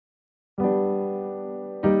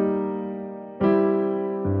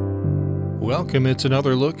Welcome. It's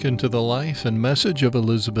another look into the life and message of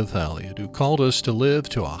Elizabeth Elliot, who called us to live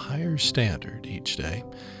to a higher standard each day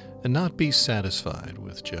and not be satisfied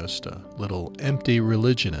with just a little empty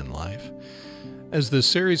religion in life. As this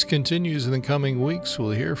series continues in the coming weeks,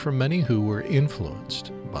 we'll hear from many who were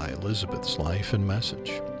influenced by Elizabeth's life and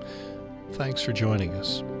message. Thanks for joining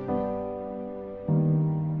us.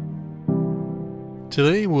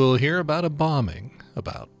 Today we'll hear about a bombing,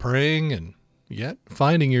 about praying and yet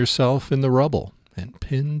finding yourself in the rubble and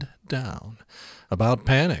pinned down, about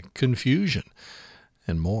panic, confusion,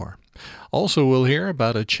 and more. Also, we'll hear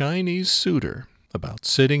about a Chinese suitor, about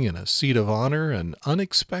sitting in a seat of honor, an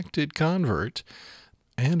unexpected convert,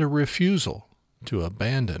 and a refusal to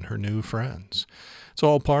abandon her new friends. It's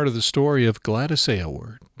all part of the story of Gladys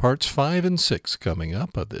Aylward, parts 5 and 6 coming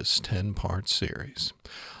up of this 10-part series.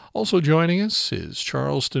 Also joining us is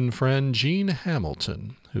Charleston friend Jean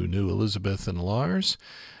Hamilton, who knew Elizabeth and Lars,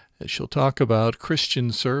 as she'll talk about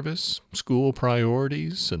Christian service, school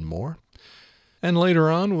priorities, and more. And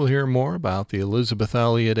later on, we'll hear more about the Elizabeth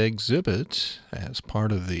Elliot exhibit as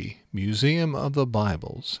part of the Museum of the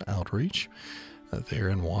Bible's outreach there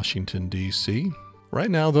in Washington, D.C.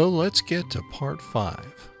 Right now, though, let's get to part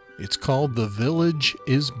 5. It's called The Village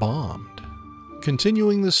is Bombed,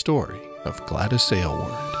 continuing the story of Gladys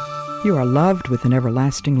Aylward. You are loved with an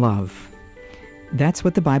everlasting love. That's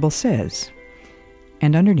what the Bible says.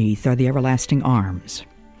 And underneath are the everlasting arms.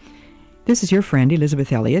 This is your friend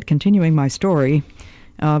Elizabeth Elliot, continuing my story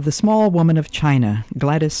of the small woman of China,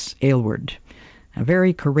 Gladys Aylward, a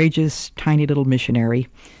very courageous, tiny little missionary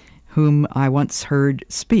whom I once heard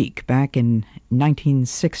speak back in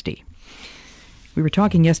 1960. We were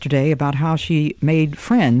talking yesterday about how she made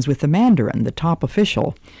friends with the mandarin, the top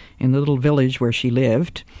official in the little village where she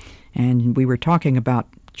lived, and we were talking about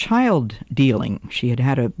child dealing. She had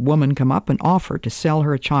had a woman come up and offer to sell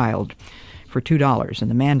her a child for $2, and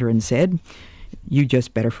the mandarin said, "You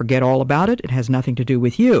just better forget all about it. It has nothing to do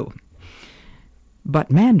with you."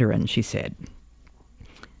 "But mandarin," she said.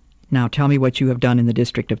 "Now tell me what you have done in the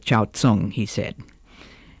district of Chaozhong," he said.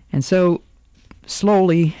 And so,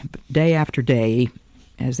 slowly, day after day,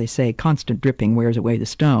 as they say, constant dripping wears away the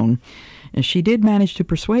stone, and she did manage to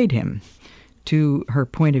persuade him to her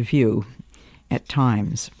point of view at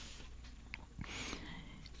times.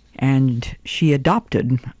 And she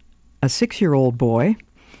adopted a 6-year-old boy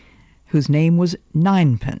whose name was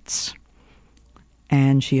Ninepence.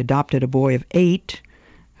 And she adopted a boy of 8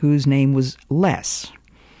 whose name was Les.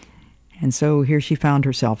 And so here she found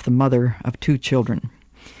herself the mother of 2 children.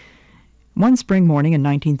 One spring morning in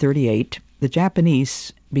 1938, the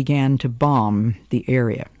Japanese began to bomb the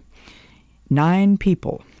area. 9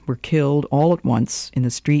 people were killed all at once in the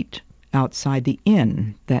street outside the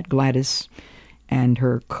inn that Gladys and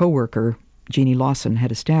her co-worker, Jeannie Lawson,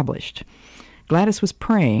 had established. Gladys was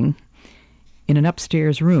praying in an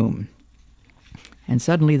upstairs room, and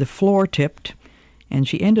suddenly the floor tipped, and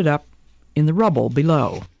she ended up in the rubble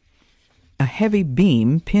below. A heavy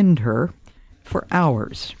beam pinned her for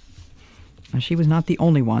hours. Now, she was not the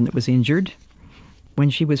only one that was injured. When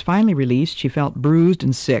she was finally released, she felt bruised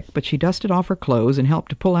and sick, but she dusted off her clothes and helped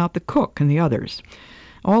to pull out the cook and the others.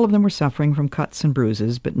 All of them were suffering from cuts and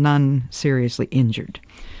bruises, but none seriously injured.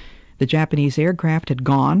 The Japanese aircraft had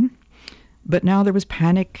gone, but now there was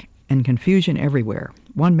panic and confusion everywhere.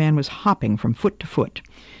 One man was hopping from foot to foot.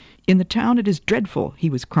 "In the town it is dreadful," he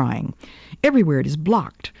was crying. "Everywhere it is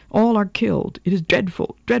blocked. All are killed. It is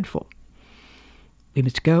dreadful, dreadful." "We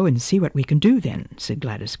must go and see what we can do then," said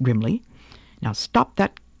Gladys grimly. "Now stop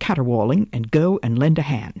that caterwauling and go and lend a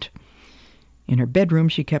hand." In her bedroom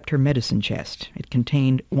she kept her medicine chest. It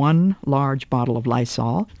contained 1 large bottle of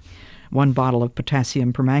Lysol, 1 bottle of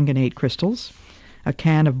potassium permanganate crystals, a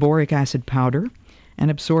can of boric acid powder, and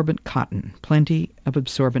absorbent cotton, plenty of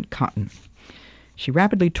absorbent cotton. She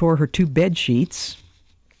rapidly tore her 2 bed sheets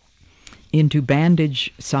into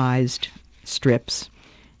bandage-sized strips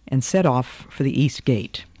and set off for the east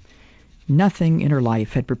gate. Nothing in her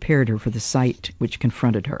life had prepared her for the sight which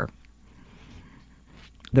confronted her.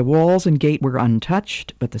 The walls and gate were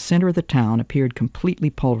untouched, but the center of the town appeared completely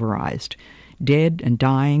pulverized. Dead and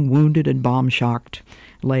dying, wounded and bomb-shocked,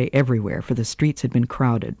 lay everywhere, for the streets had been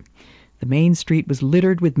crowded. The main street was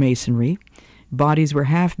littered with masonry. Bodies were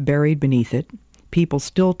half buried beneath it. People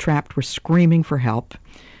still trapped were screaming for help.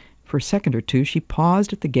 For a second or two she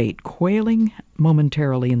paused at the gate, quailing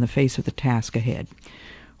momentarily in the face of the task ahead.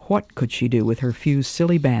 What could she do with her few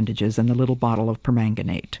silly bandages and the little bottle of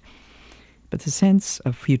permanganate? But the sense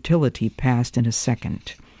of futility passed in a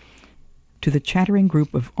second. To the chattering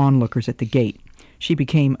group of onlookers at the gate, she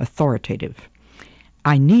became authoritative.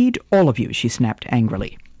 "I need all of you," she snapped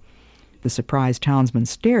angrily. The surprised townsman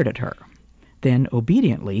stared at her, then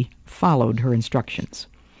obediently followed her instructions.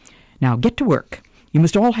 "Now get to work. You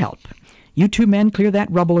must all help. You 2 men clear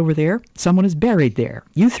that rubble over there. Someone is buried there.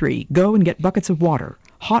 You 3 go and get buckets of water,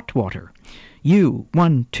 hot water. You,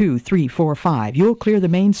 1, 2, 3, 4, 5, you'll clear the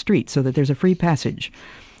main street so that there's a free passage.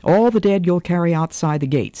 All the dead you'll carry outside the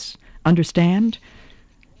gates. Understand?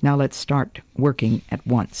 Now let's start working at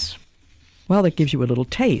once." Well, that gives you a little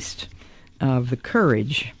taste of the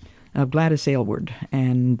courage of Gladys Aylward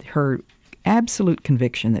and her absolute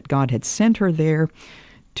conviction that God had sent her there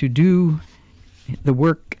to do the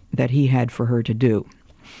work that he had for her to do.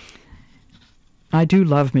 I do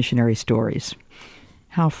love missionary stories.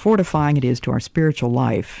 How fortifying it is to our spiritual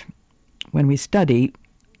life when we study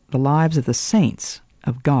the lives of the saints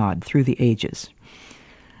of God through the ages.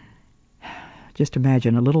 Just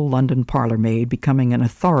imagine a little London parlor maid becoming an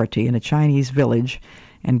authority in a Chinese village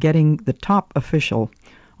and getting the top official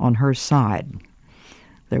on her side.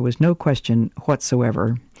 There was no question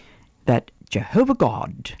whatsoever that Jehovah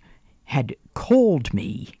God had called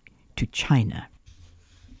me to China.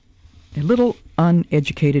 A little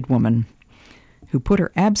uneducated woman who put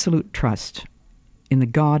her absolute trust in the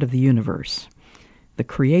God of the universe, the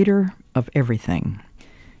creator of everything,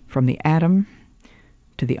 from the atom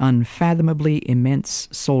to the unfathomably immense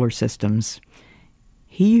solar systems.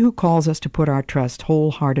 He who calls us to put our trust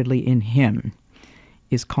wholeheartedly in him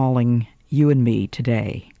is calling you and me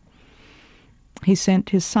today. He sent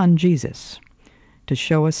his son Jesus to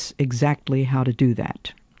show us exactly how to do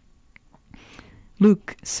that.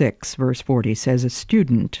 Luke 6, verse 40 says, "A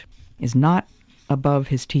student is not above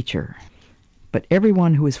his teacher, but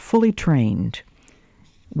everyone who is fully trained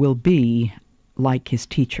will be like his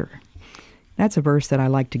teacher." That's a verse that I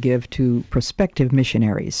like to give to prospective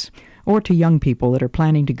missionaries, or to young people that are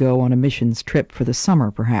planning to go on a missions trip for the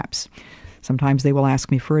summer, perhaps. Sometimes they will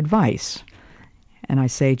ask me for advice, and I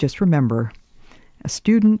say, just remember, a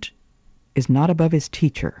student is not above his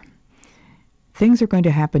teacher. Things are going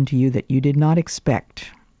to happen to you that you did not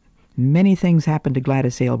expect. Many things happened to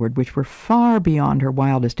Gladys Aylward which were far beyond her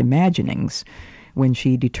wildest imaginings when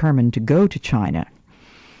she determined to go to China.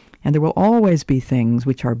 And there will always be things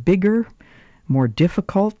which are bigger, more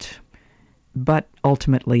difficult, but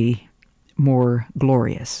ultimately more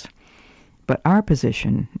glorious. But our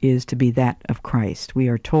position is to be that of Christ. We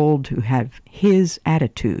are told to have his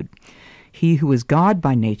attitude. He who is God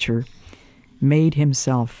by nature made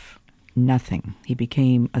himself nothing. He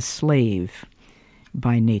became a slave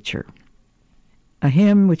by nature. A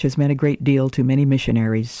hymn which has meant a great deal to many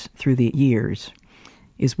missionaries through the years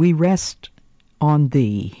is "We rest on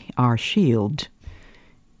thee, our shield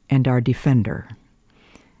and our defender.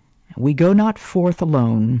 We go not forth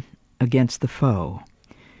alone against the foe,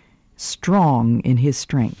 strong in his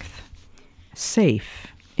strength, safe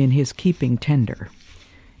in his keeping tender.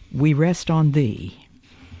 We rest on thee,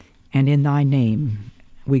 and in thy name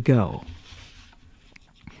we go.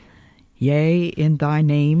 Yea, in thy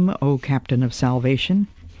name, O Captain of salvation,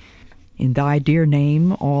 in thy dear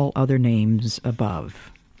name all other names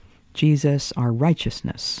above. Jesus, our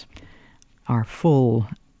righteousness, our full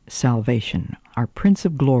salvation, our Prince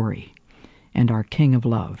of glory, and our King of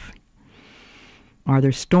love." Are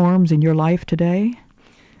there storms in your life today?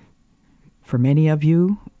 For many of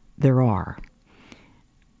you, there are.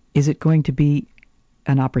 Is it going to be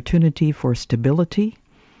an opportunity for stability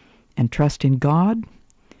and trust in God,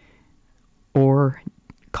 or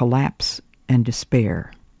collapse and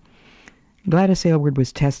despair? Gladys Aylward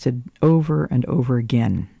was tested over and over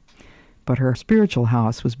again, but her spiritual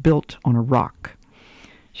house was built on a rock.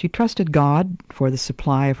 She trusted God for the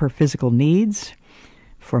supply of her physical needs,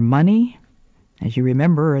 for money. As you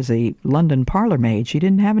remember, as a London parlor maid, she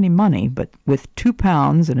didn't have any money, but with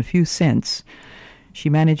 £2 and a few cents, she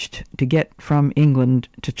managed to get from England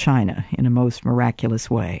to China in a most miraculous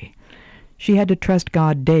way. She had to trust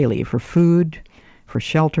God daily for food, for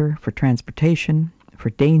shelter, for transportation, for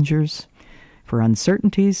dangers, for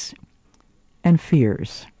uncertainties and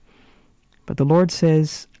fears. But the Lord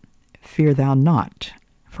says, "Fear thou not,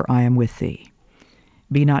 for I am with thee.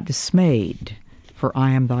 Be not dismayed, for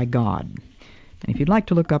I am thy God." And if you'd like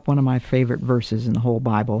to look up one of my favorite verses in the whole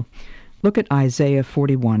Bible, look at Isaiah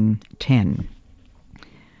 41:10.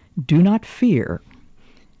 "Do not fear,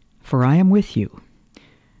 for I am with you.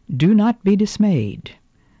 Do not be dismayed,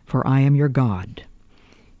 for I am your God.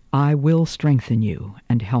 I will strengthen you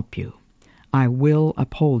and help you. I will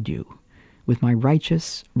uphold you with my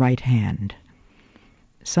righteous right hand."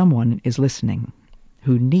 Someone is listening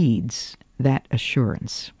who needs that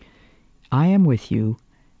assurance. I am with you.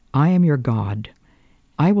 I am your God.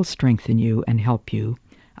 I will strengthen you and help you.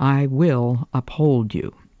 I will uphold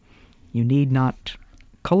you. You need not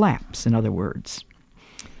collapse, in other words.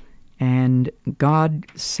 And God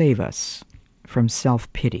save us from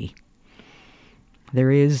self-pity.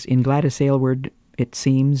 There is, in Gladys Aylward, it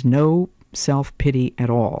seems, no self-pity at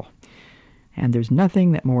all. And there's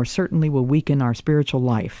nothing that more certainly will weaken our spiritual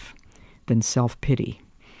life than self-pity.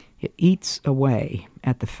 It eats away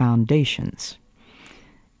at the foundations.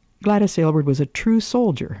 Gladys Aylward was a true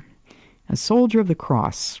soldier, a soldier of the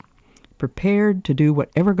cross, prepared to do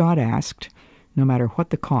whatever God asked, no matter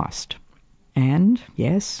what the cost. And,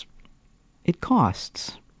 yes, it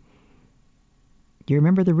costs. Do you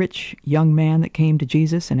remember the rich young man that came to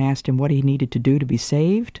Jesus and asked him what he needed to do to be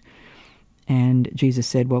saved? And Jesus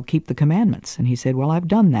said, well, keep the commandments. And he said, well, I've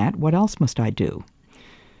done that. What else must I do?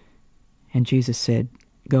 And Jesus said,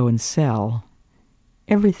 go and sell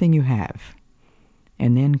everything you have,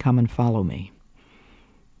 and then come and follow me.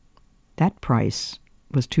 That price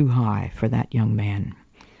was too high for that young man.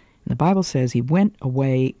 And the Bible says he went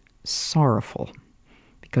away sorrowful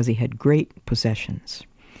because he had great possessions.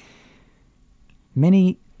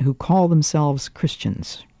 Many who call themselves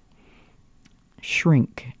Christians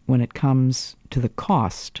shrink when it comes to the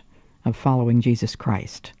cost of following Jesus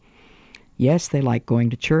Christ. Yes, they like going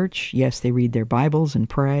to church. Yes, they read their Bibles and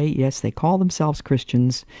pray. Yes, they call themselves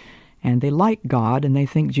Christians, and they like God, and they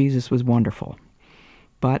think Jesus was wonderful.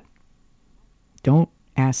 But don't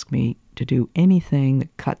ask me to do anything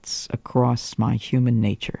that cuts across my human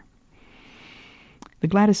nature. The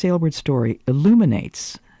Gladys Aylward story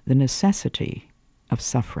illuminates the necessity of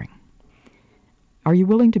suffering. Are you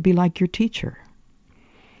willing to be like your teacher?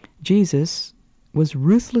 Jesus was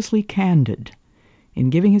ruthlessly candid in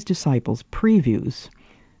giving his disciples previews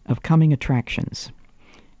of coming attractions.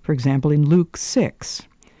 For example, in Luke 6,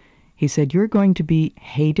 he said, you're going to be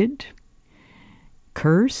hated,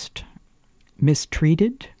 cursed,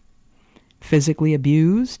 mistreated, physically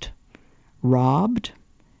abused, robbed,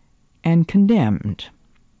 and condemned.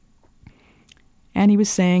 And he was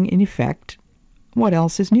saying, in effect, what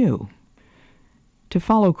else is new? To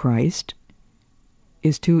follow Christ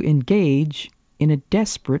is to engage in a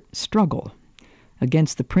desperate struggle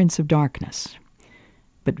against the prince of darkness.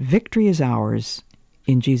 But victory is ours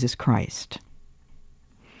in Jesus Christ.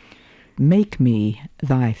 Make me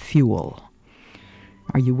thy fuel.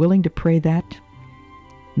 Are you willing to pray that?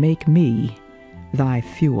 Make me thy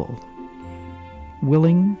fuel.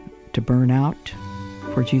 Willing to burn out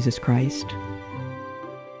for Jesus Christ?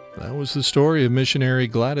 That was the story of missionary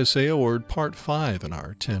Gladys Aylward, Part 5 in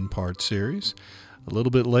our 10-part series. A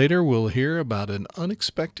little bit later, we'll hear about an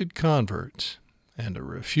unexpected convert and a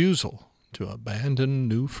refusal to abandon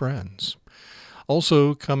new friends.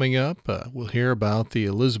 Also coming up, we'll hear about the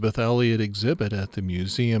Elizabeth Elliot exhibit at the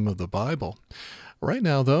Museum of the Bible. Right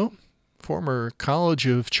now, though, former College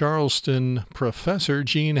of Charleston professor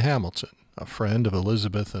Jean Hamilton, a friend of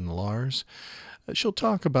Elizabeth and Lars, she'll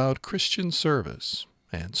talk about Christian service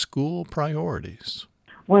and school priorities.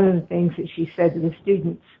 One of the things that she said to the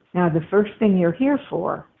students, now the first thing you're here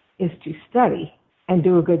for is to study and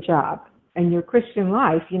do a good job. And your Christian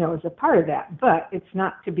life, is a part of that, but it's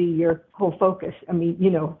not to be your whole focus. I mean,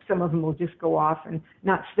 some of them will just go off and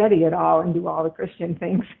not study at all and do all the Christian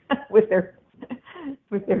things with their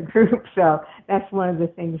group. So that's one of the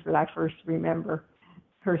things that I first remember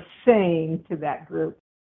her saying to that group.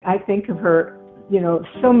 I think of her,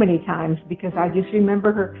 so many times because I just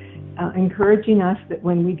remember her encouraging us that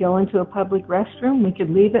when we go into a public restroom, we could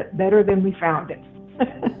leave it better than we found it.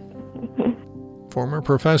 Former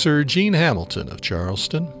Professor Jean Hamilton of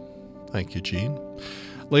Charleston. Thank you, Jean.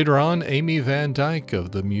 Later on, Amy Van Dyke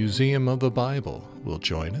of the Museum of the Bible will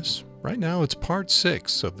join us. Right now, it's part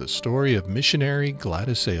 6 of the story of missionary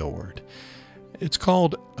Gladys Aylward. It's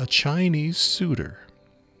called A Chinese Suitor.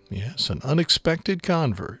 Yes, an unexpected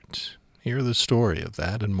convert. Hear the story of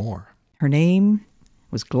that and more. Her name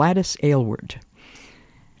was Gladys Aylward.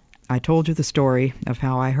 I told you the story of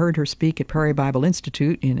how I heard her speak at Prairie Bible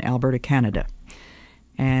Institute in Alberta, Canada.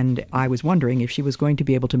 And I was wondering if she was going to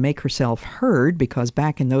be able to make herself heard, because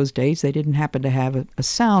back in those days they didn't happen to have a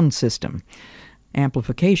sound system,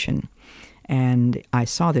 amplification. And I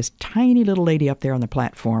saw this tiny little lady up there on the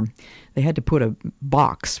platform. They had to put a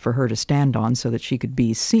box for her to stand on so that she could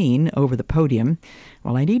be seen over the podium.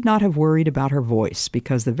 Well, I need not have worried about her voice,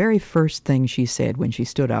 because the very first thing she said when she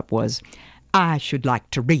stood up was, I should like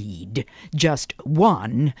to read just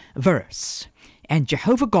one verse. And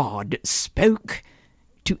Jehovah God spoke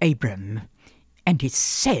to Abram, and he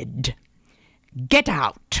said, get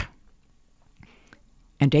out.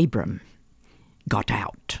 And Abram got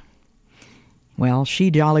out. Well,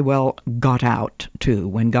 she jolly well got out, too.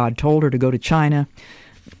 When God told her to go to China,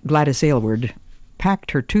 Gladys Aylward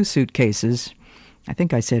packed her 2 suitcases. I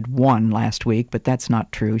think I said 1 last week, but that's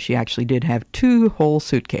not true. She actually did have 2 whole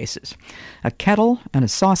suitcases. A kettle and a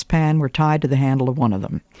saucepan were tied to the handle of one of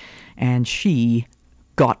them, and she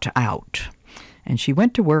got out. And she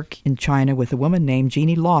went to work in China with a woman named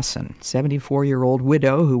Jeannie Lawson, 74-year-old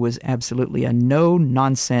widow who was absolutely a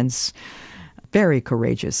no-nonsense, very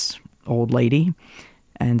courageous old lady.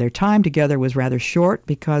 And their time together was rather short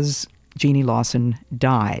because Jeannie Lawson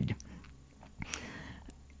died.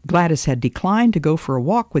 Gladys had declined to go for a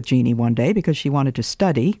walk with Jeannie one day because she wanted to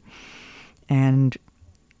study, and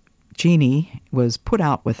Jeannie was put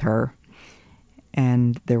out with her,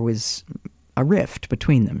 and there was a rift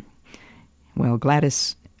between them. Well,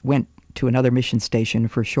 Gladys went to another mission station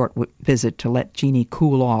for a short visit to let Jeannie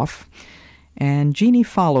cool off, and Jeannie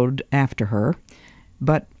followed after her,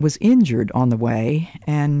 but was injured on the way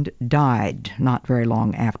and died not very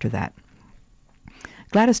long after that.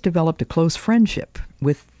 Gladys developed a close friendship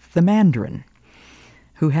with the Mandarin,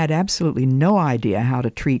 who had absolutely no idea how to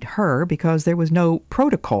treat her because there was no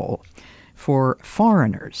protocol for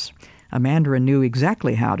foreigners. A Mandarin knew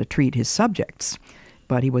exactly how to treat his subjects,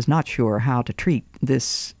 but he was not sure how to treat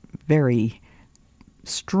this very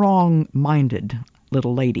strong-minded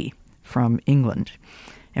little lady from England.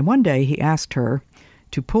 And one day he asked her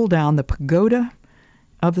to pull down the pagoda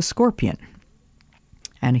of the Scorpion,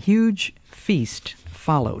 and a huge feast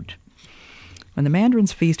followed. When the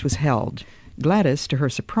Mandarin's feast was held, Gladys, to her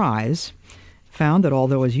surprise, found that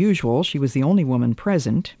although as usual she was the only woman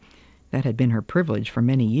present, that had been her privilege for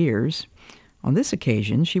many years, on this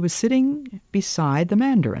occasion she was sitting beside the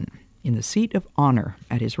Mandarin in the seat of honor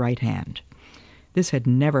at his right hand. This had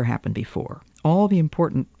never happened before. All the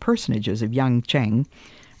important personages of Yangcheng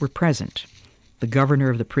were present. The governor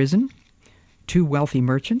of the prison, 2 wealthy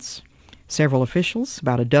merchants, several officials,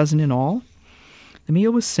 about a dozen in all. The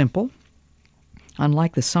meal was simple.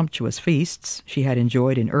 Unlike the sumptuous feasts she had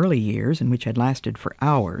enjoyed in early years and which had lasted for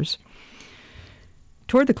hours.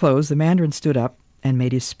 Toward the close, the Mandarin stood up and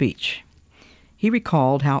made his speech. He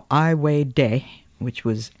recalled how Dize, which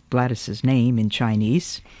was Gladys's name in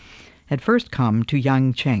Chinese, had first come to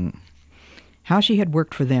Yangcheng, how she had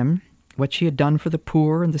worked for them, what she had done for the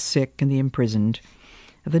poor and the sick and the imprisoned,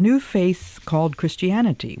 the new faith called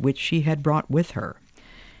Christianity, which she had brought with her,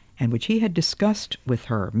 and which he had discussed with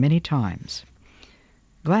her many times.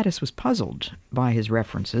 Gladys was puzzled by his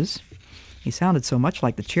references. He sounded so much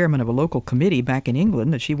like the chairman of a local committee back in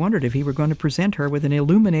England that she wondered if he were going to present her with an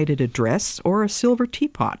illuminated address or a silver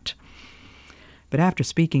teapot. But after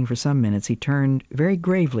speaking for some minutes, he turned very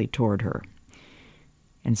gravely toward her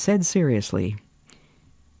and said seriously,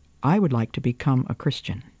 "I would like to become a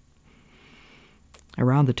Christian."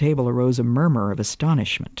 Around the table arose a murmur of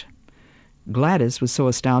astonishment. Gladys was so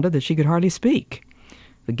astounded that she could hardly speak.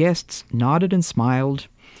 The guests nodded and smiled,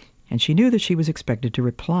 and she knew that she was expected to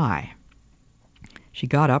reply. She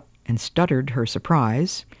got up and stuttered her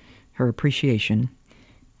surprise, her appreciation,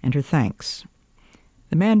 and her thanks.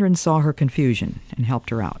 The Mandarin saw her confusion and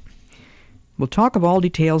helped her out. "We'll talk of all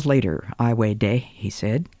details later, Dize," he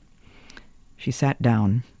said. She sat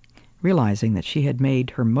down, realizing that she had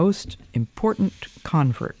made her most important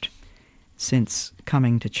convert since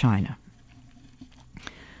coming to China.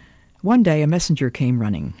 One day a messenger came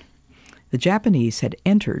running. The Japanese had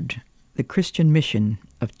entered the Christian mission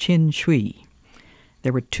of Chin Shui.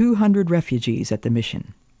 There were 200 refugees at the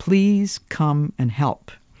mission. Please come and help.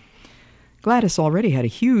 Gladys already had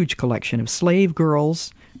a huge collection of slave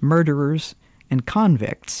girls, murderers, and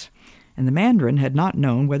convicts, and the Mandarin had not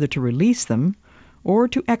known whether to release them or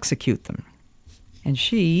to execute them. And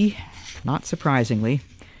she, not surprisingly,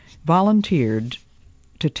 volunteered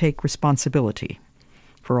to take responsibility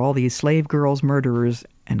for all these slave girls, murderers,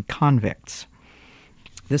 and convicts.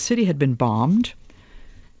 The city had been bombed.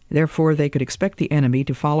 Therefore, they could expect the enemy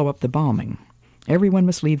to follow up the bombing. Everyone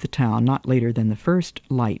must leave the town not later than the first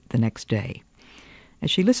light the next day.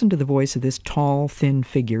 As she listened to the voice of this tall, thin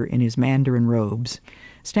figure in his Mandarin robes,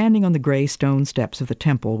 standing on the gray stone steps of the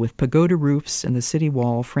temple with pagoda roofs and the city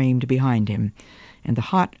wall framed behind him, and the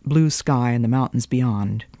hot blue sky and the mountains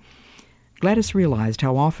beyond, Gladys realized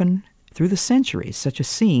how often, through the centuries, such a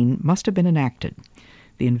scene must have been enacted.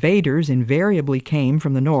 The invaders invariably came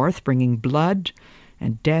from the north, bringing blood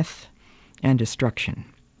and death and destruction.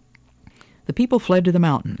 The people fled to the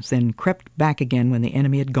mountains, then crept back again when the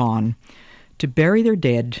enemy had gone, to bury their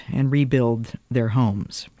dead and rebuild their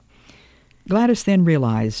homes. Gladys then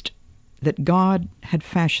realized that God had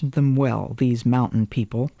fashioned them well, these mountain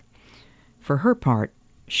people. For her part,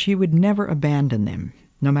 she would never abandon them,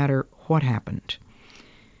 no matter what happened.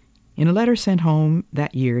 In a letter sent home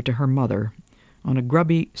that year to her mother, on a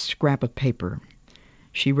grubby scrap of paper,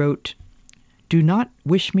 She wrote, "Do not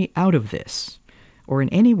wish me out of this, or in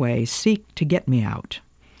any way seek to get me out,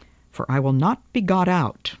 for I will not be got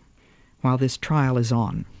out while this trial is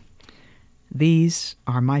on. These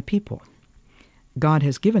are my people. God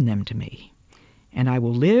has given them to me, and I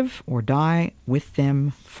will live or die with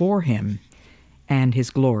them for him and his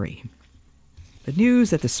glory." The news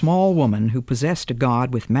that the small woman who possessed a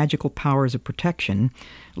god with magical powers of protection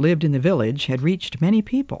lived in the village had reached many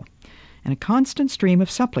people, and a constant stream of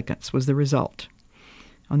supplicants was the result.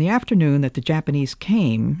 On the afternoon that the Japanese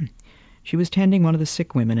came, she was tending one of the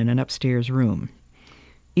sick women in an upstairs room.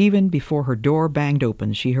 Even before her door banged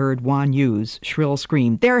open, she heard Wan Yu's shrill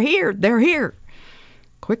scream, "They're here! They're here!"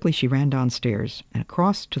 Quickly she ran downstairs and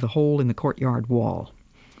across to the hole in the courtyard wall.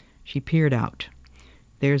 She peered out.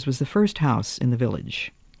 Theirs was the first house in the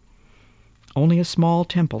village. Only a small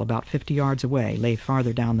temple about 50 yards away lay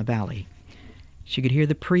farther down the valley. She could hear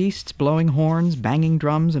the priests blowing horns, banging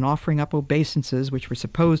drums, and offering up obeisances which were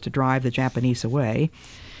supposed to drive the Japanese away.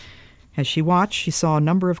 As she watched, she saw a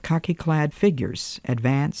number of khaki-clad figures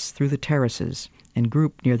advance through the terraces and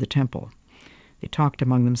group near the temple. They talked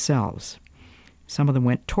among themselves. Some of them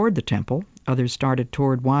went toward the temple, others started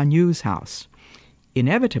toward Wan Yu's house.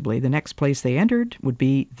 Inevitably, the next place they entered would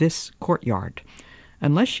be this courtyard,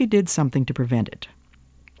 unless she did something to prevent it.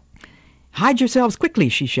 "Hide yourselves quickly,"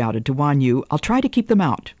 she shouted to Wan Yu. "I'll try to keep them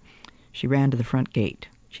out." She ran to the front gate.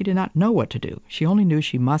 She did not know what to do. She only knew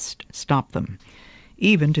she must stop them,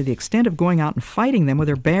 even to the extent of going out and fighting them with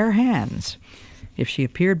her bare hands. If she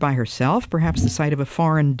appeared by herself, perhaps the sight of a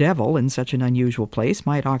foreign devil in such an unusual place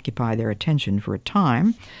might occupy their attention for a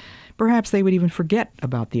time. Perhaps they would even forget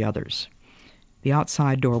about the others. The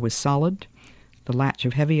outside door was solid, the latch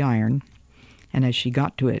of heavy iron, and as she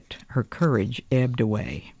got to it, her courage ebbed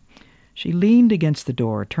away. She leaned against the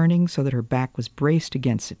door, turning so that her back was braced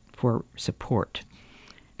against it for support.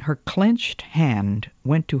 Her clenched hand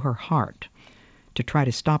went to her heart to try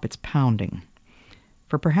to stop its pounding.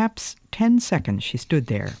 For perhaps 10 seconds she stood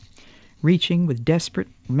there, reaching with desperate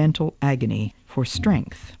mental agony for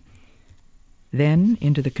strength. Then,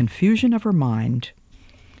 into the confusion of her mind,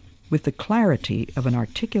 with the clarity of an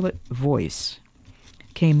articulate voice,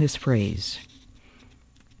 came this phrase,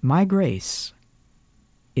 "My grace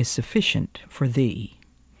is sufficient for thee,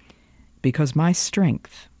 because my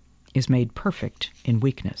strength is made perfect in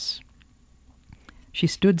weakness." She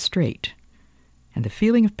stood straight, and the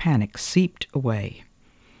feeling of panic seeped away.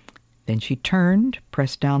 Then she turned,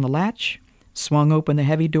 pressed down the latch, swung open the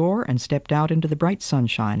heavy door, and stepped out into the bright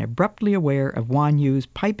sunshine, abruptly aware of Wan Yu's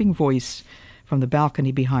piping voice from the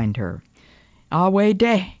balcony behind her. "Away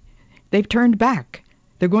de! They've turned back.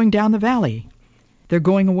 They're going down the valley. They're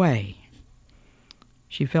going away."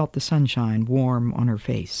 She felt the sunshine warm on her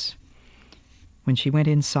face. When she went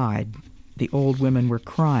inside, the old women were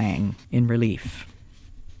crying in relief.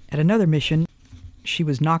 At another mission, she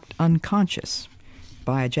was knocked unconscious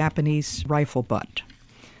by a Japanese rifle butt.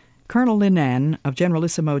 Colonel Linan of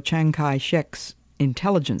Generalissimo Chiang Kai-shek's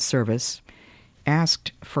intelligence service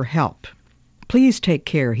asked for help. "Please take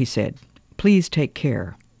care," he said. "Please take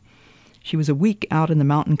care." She was a week out in the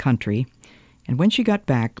mountain country, and when she got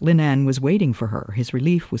back, Linan was waiting for her. His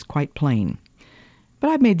relief was quite plain. "But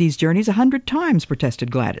I've made these journeys 100 times, protested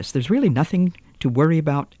Gladys. "There's really nothing to worry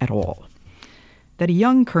about at all." That a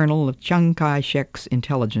young colonel of Chiang Kai-shek's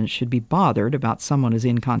intelligence should be bothered about someone as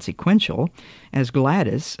inconsequential as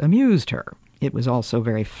Gladys amused her. It was also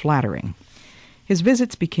very flattering. His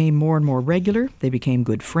visits became more and more regular. They became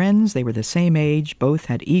good friends. They were the same age. Both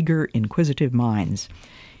had eager, inquisitive minds.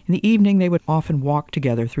 In the evening, they would often walk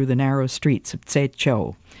together through the narrow streets of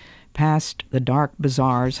Tse-Cho, past the dark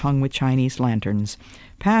bazaars hung with Chinese lanterns,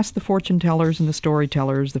 past the fortune-tellers and the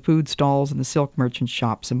storytellers, the food stalls and the silk merchant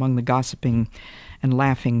shops among the gossiping and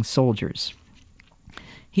laughing soldiers.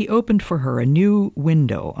 He opened for her a new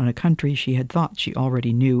window on a country she had thought she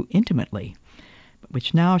already knew intimately, but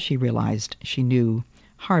which now she realized she knew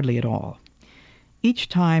hardly at all. Each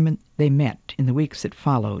time they met in the weeks that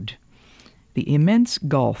followed, the immense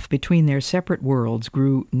gulf between their separate worlds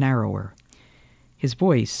grew narrower. His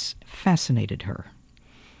voice fascinated her.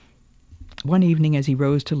 One evening as he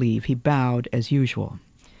rose to leave, he bowed as usual,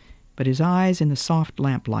 but his eyes in the soft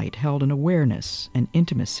lamplight held an awareness and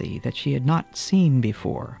intimacy that she had not seen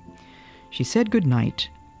before. She said good night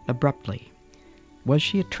abruptly. Was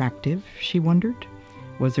she attractive, she wondered?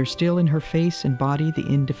 Was there still in her face and body the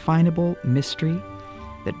indefinable mystery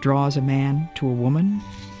that draws a man to a woman?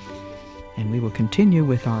 And we will continue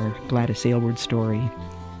with our Gladys Aylward story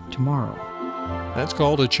tomorrow. That's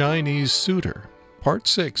called A Chinese Suitor, Part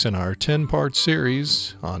 6 in our 10-part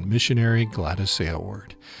series on missionary Gladys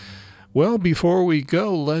Aylward. Well, before we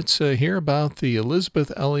go, let's hear about the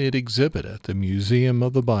Elizabeth Elliot exhibit at the Museum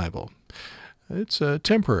of the Bible. It's a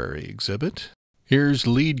temporary exhibit. Here's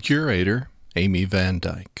lead curator Amy Van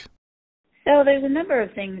Dyke. So there's a number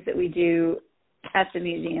of things that we do at the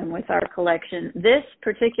museum with our collection. This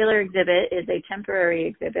particular exhibit is a temporary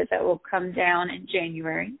exhibit that will come down in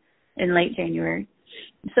late January.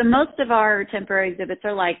 So most of our temporary exhibits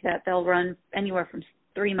are like that. They'll run anywhere from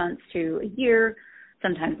 3 months to a year,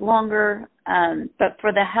 sometimes longer. But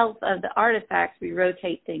for the health of the artifacts, we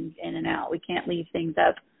rotate things in and out. We can't leave things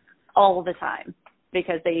up all the time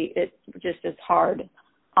because it just is hard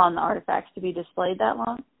on the artifacts to be displayed that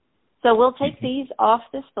long. So we'll take these off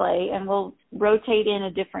display and we'll rotate in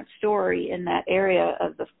a different story in that area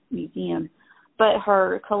of the museum. But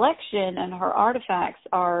her collection and her artifacts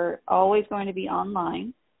are always going to be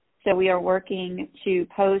online. So we are working to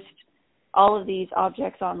post all of these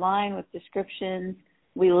objects online with descriptions.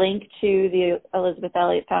 We link to the Elizabeth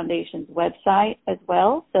Elliot Foundation's website as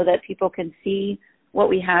well so that people can see what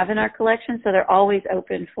we have in our collection. So they're always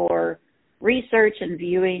open for research and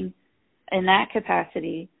viewing in that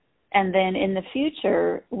capacity. And then in the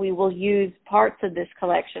future, we will use parts of this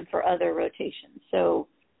collection for other rotations. So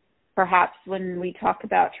perhaps when we talk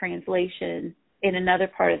about translation in another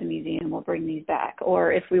part of the museum, we'll bring these back.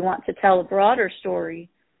 Or if we want to tell a broader story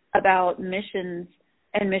about missions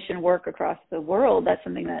and mission work across the world, that's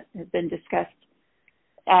something that has been discussed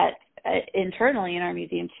internally in our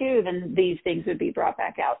museum too, then these things would be brought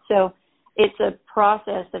back out. So it's a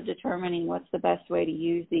process of determining what's the best way to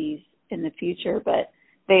use these in the future, but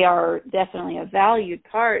they are definitely a valued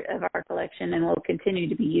part of our collection and will continue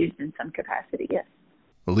to be used in some capacity, yes.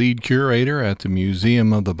 Lead curator at the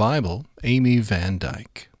Museum of the Bible, Amy Van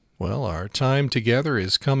Dyke. Well, our time together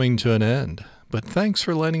is coming to an end, but thanks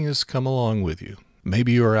for letting us come along with you.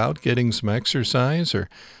 Maybe you're out getting some exercise, or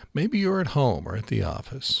maybe you're at home or at the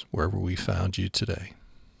office, wherever we found you today.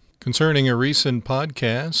 Concerning a recent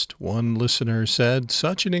podcast, one listener said,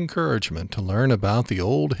 such an encouragement to learn about the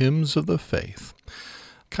old hymns of the faith.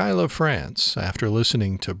 Kyla France, after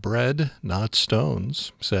listening to Bread, Not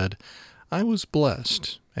Stones, said, I was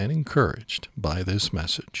blessed and encouraged by this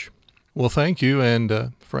message. Well, thank you,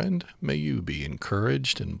 and friend, may you be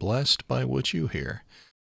encouraged and blessed by what you hear.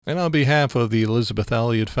 And on behalf of the Elizabeth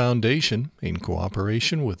Elliot Foundation, in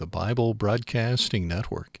cooperation with the Bible Broadcasting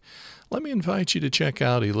Network, let me invite you to check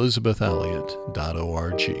out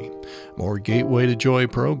elizabethelliot.org. More Gateway to Joy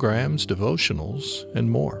programs, devotionals, and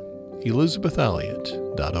more.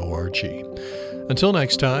 elizabethelliot.org. Until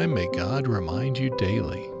next time, may God remind you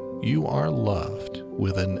daily, you are loved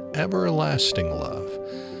with an everlasting love.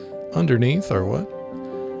 Underneath are what?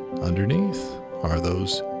 Underneath are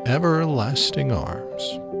those everlasting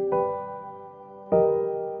arms.